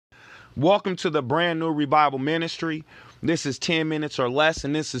Welcome to the brand new Revival Ministry. This is 10 minutes or less,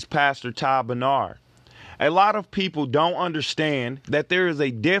 and this is Pastor Todd Bernard. A lot of people don't understand that there is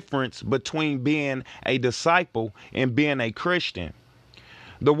a difference between being a disciple and being a Christian.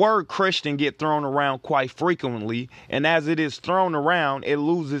 The word Christian gets thrown around quite frequently, and as it is thrown around, it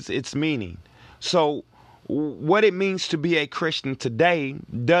loses its meaning. So, what it means to be a Christian today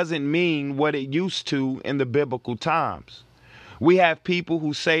doesn't mean what it used to in the biblical times. We have people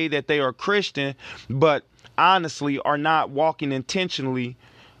who say that they are Christian, but honestly are not walking intentionally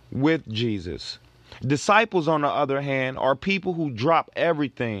with Jesus. Disciples, on the other hand, are people who drop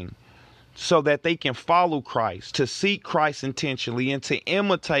everything so that they can follow Christ, to seek Christ intentionally, and to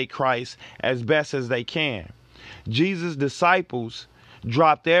imitate Christ as best as they can. Jesus' disciples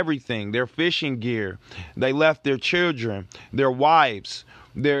dropped everything, their fishing gear. They left their children, their wives,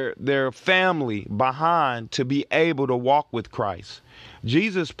 their family behind to be able to walk with Christ.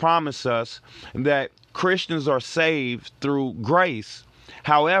 Jesus promised us that Christians are saved through grace.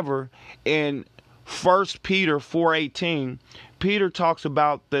 However, in 1 Peter 4:18, Peter talks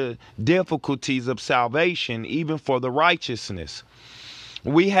about the difficulties of salvation, even for the righteousness.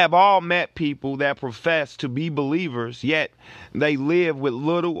 We have all met people that profess to be believers, yet they live with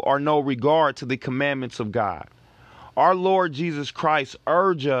little or no regard to the commandments of God. Our Lord Jesus Christ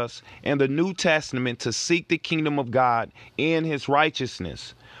urged us in the New Testament to seek the kingdom of God in his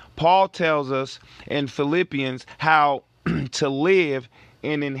righteousness. Paul tells us in Philippians how to live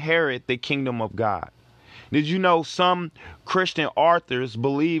and inherit the kingdom of God. Did you know some Christian authors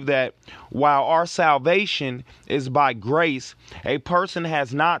believe that while our salvation is by grace, a person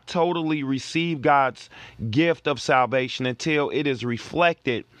has not totally received God's gift of salvation until it is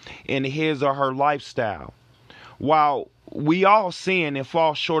reflected in his or her lifestyle? While we all sin and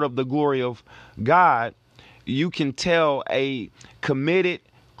fall short of the glory of God, you can tell a committed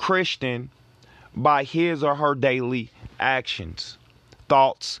Christian by his or her daily actions,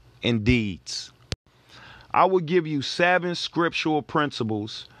 thoughts, and deeds. I will give you 7 scriptural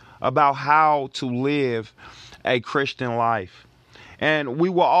principles about how to live a Christian life. And we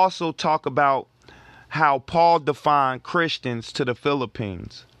will also talk about how Paul defined Christians to the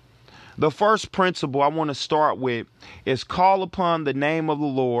Philippines. The first principle I want to start with is call upon the name of the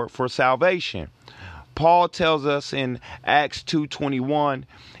Lord for salvation. Paul tells us in Acts 2:21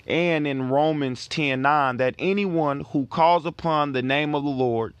 and in Romans 10:9 that anyone who calls upon the name of the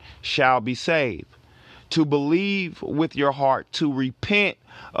Lord shall be saved. To believe with your heart, to repent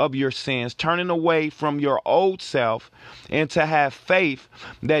of your sins, turning away from your old self, and to have faith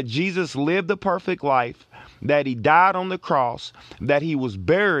that Jesus lived the perfect life, that he died on the cross, that he was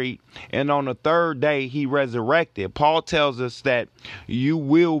buried, and on the third day he resurrected. Paul tells us that you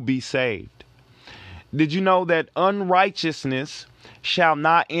will be saved. Did you know that unrighteousness shall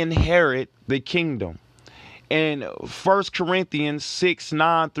not inherit the kingdom? In 1 Corinthians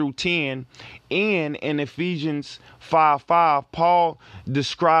 6:9-10 and in Ephesians 5:5, Paul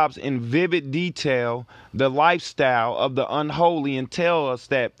describes in vivid detail the lifestyle of the unholy and tells us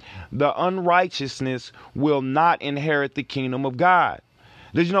that the unrighteousness will not inherit the kingdom of God.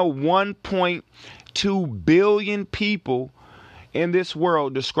 Did you know 1.2 billion people in this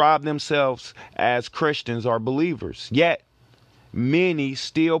world describe themselves as Christians or believers, yet many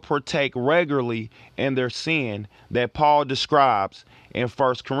still partake regularly in their sin that Paul describes in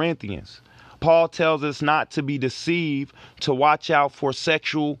 1 Corinthians. Paul tells us not to be deceived, to watch out for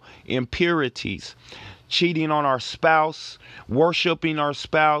sexual impurities, cheating on our spouse, worshiping our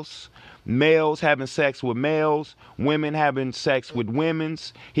spouse, males having sex with males, women having sex with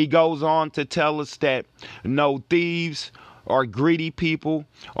women's. He goes on to tell us that no thieves or greedy people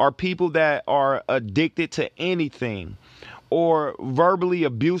or people that are addicted to anything or verbally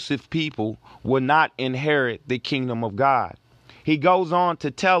abusive people will not inherit the kingdom of God. He goes on to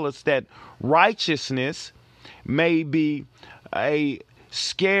tell us that righteousness may be a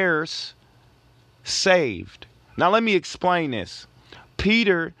scarce saved. Now let me explain this.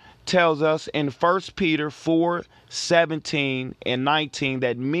 Peter tells us in 1 Peter 4:17 and 19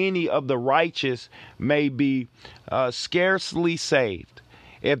 that many of the righteous may be scarcely saved.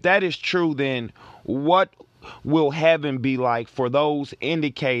 If that is true, then what will heaven be like for those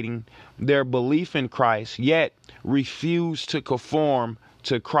indicating their belief in Christ, yet refuse to conform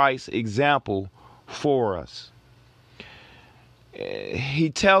to Christ's example for us? He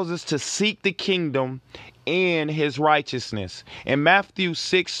tells us to seek the kingdom and his righteousness. In Matthew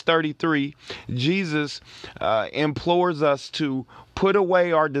 6:33, Jesus implores us to put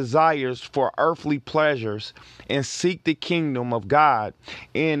away our desires for earthly pleasures and seek the kingdom of God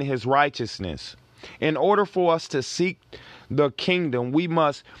and his righteousness. In order for us to seek the kingdom, we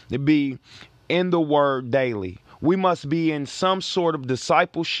must be in the word daily. We must be in some sort of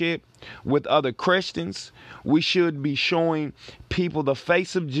discipleship with other Christians. We should be showing people the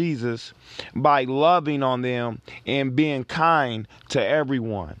face of Jesus by loving on them and being kind to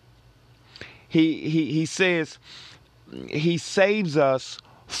everyone. He says he saves us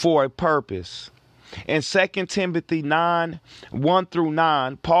for a purpose. In 2 Timothy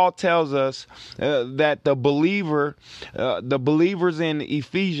 9:1-9, Paul tells us that the believers in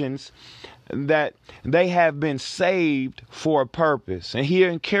Ephesians, that they have been saved for a purpose. And he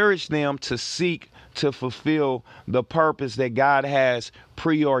encouraged them to seek to fulfill the purpose that God has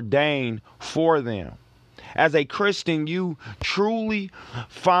preordained for them. As a Christian, you truly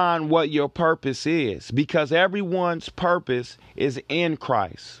find what your purpose is, because everyone's purpose is in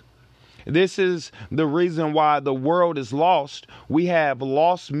Christ. This is the reason why the world is lost. We have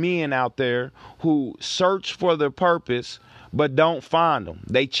lost men out there who search for their purpose but don't find them.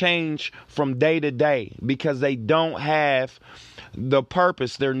 They change from day to day because they don't have the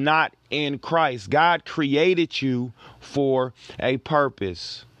purpose. They're not in Christ. God created you for a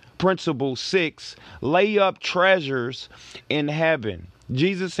purpose. Principle 6, lay up treasures in heaven.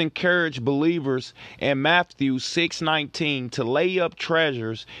 Jesus encouraged believers in Matthew 6:19 to lay up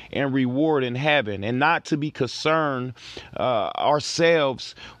treasures and reward in heaven, and not to be concerned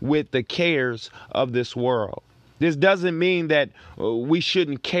ourselves with the cares of this world. This doesn't mean that we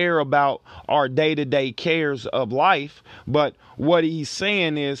shouldn't care about our day-to-day cares of life, but what he's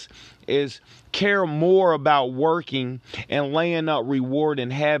saying is care more about working and laying up reward in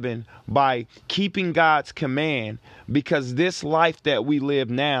heaven by keeping God's command, because this life that we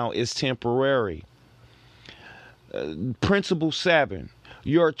live now is temporary. Principle 7,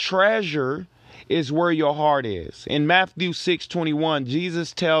 your treasure is where your heart is. In Matthew 6:21,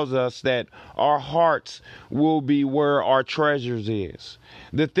 Jesus tells us that our hearts will be where our treasures is.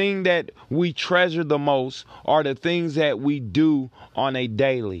 The thing that we treasure the most are the things that we do on a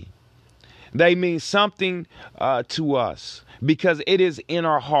daily. They mean something to us because it is in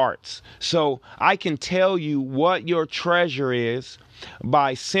our hearts. So I can tell you what your treasure is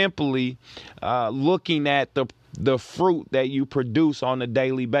by simply looking at the fruit that you produce on a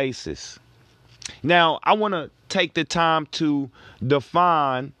daily basis. Now, I want to take the time to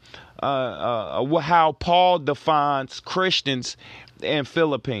define how Paul defines Christians in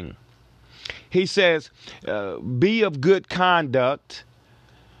Philippines. He says, be of good conduct,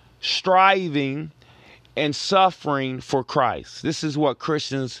 striving and suffering for Christ. This is what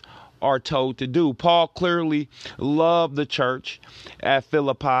Christians are told to do. Paul clearly loved the church at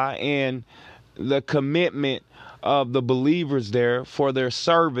Philippi and the commitment of the believers there for their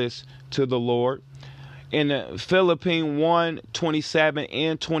service to the Lord. In Philippians 1:27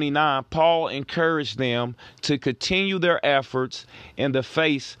 and 29, Paul encouraged them to continue their efforts in the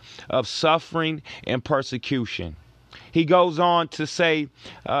face of suffering and persecution. He goes on to say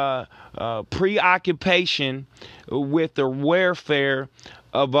preoccupation with the welfare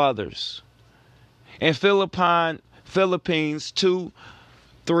of others. In Philippians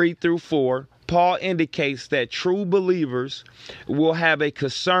 2:3-4, Paul indicates that true believers will have a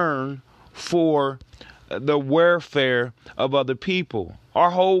concern for the welfare of other people.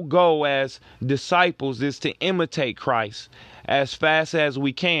 Our whole goal as disciples is to imitate Christ as fast as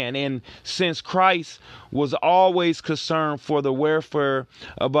we can. And since Christ was always concerned for the welfare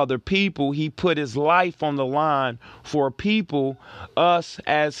of other people, he put his life on the line for people. Us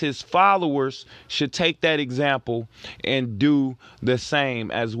as his followers should take that example and do the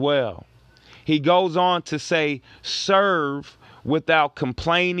same as well. He goes on to say, serve without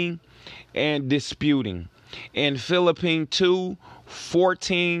complaining and disputing. In Philippians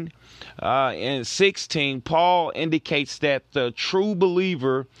 2:14 and 16, Paul indicates that the true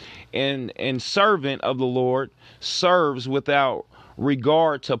believer and servant of the Lord serves without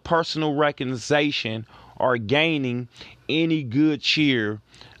regard to personal recognition or gaining any good cheer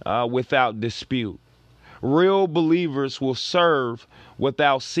without dispute. Real believers will serve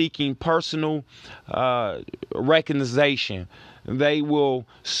without seeking personal recognition. They will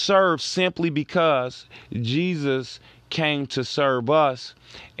serve simply because Jesus came to serve us,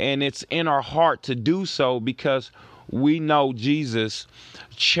 and it's in our heart to do so because we know Jesus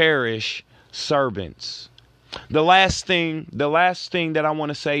cherished servants. The last thing that I want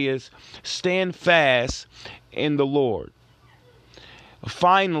to say is stand fast in the Lord.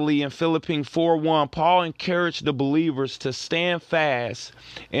 Finally, in Philippians 4:1, Paul encouraged the believers to stand fast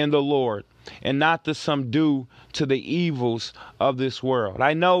in the Lord and not to subdue to the evils of this world.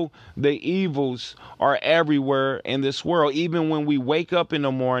 I know the evils are everywhere in this world. Even when we wake up in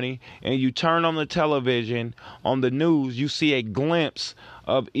the morning and you turn on the television, on the news, you see a glimpse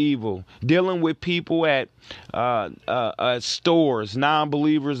of evil. Dealing with people at stores,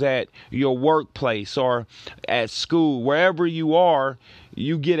 non-believers at your workplace or at school, wherever you are,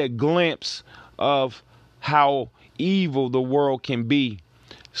 you get a glimpse of how evil the world can be.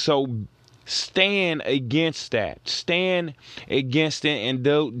 So stand against that. Stand against it and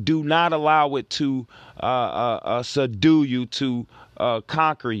do not allow it to subdue you, to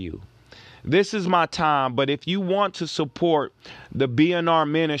conquer you. This is my time, but if you want to support the BNR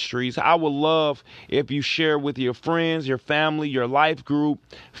Ministries, I would love if you share with your friends, your family, your life group,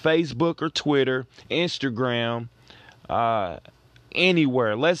 Facebook or Twitter, Instagram,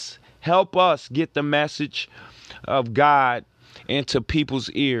 anywhere. Let's help us get the message of God into people's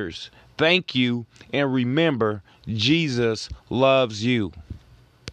ears. Thank you, and remember, Jesus loves you.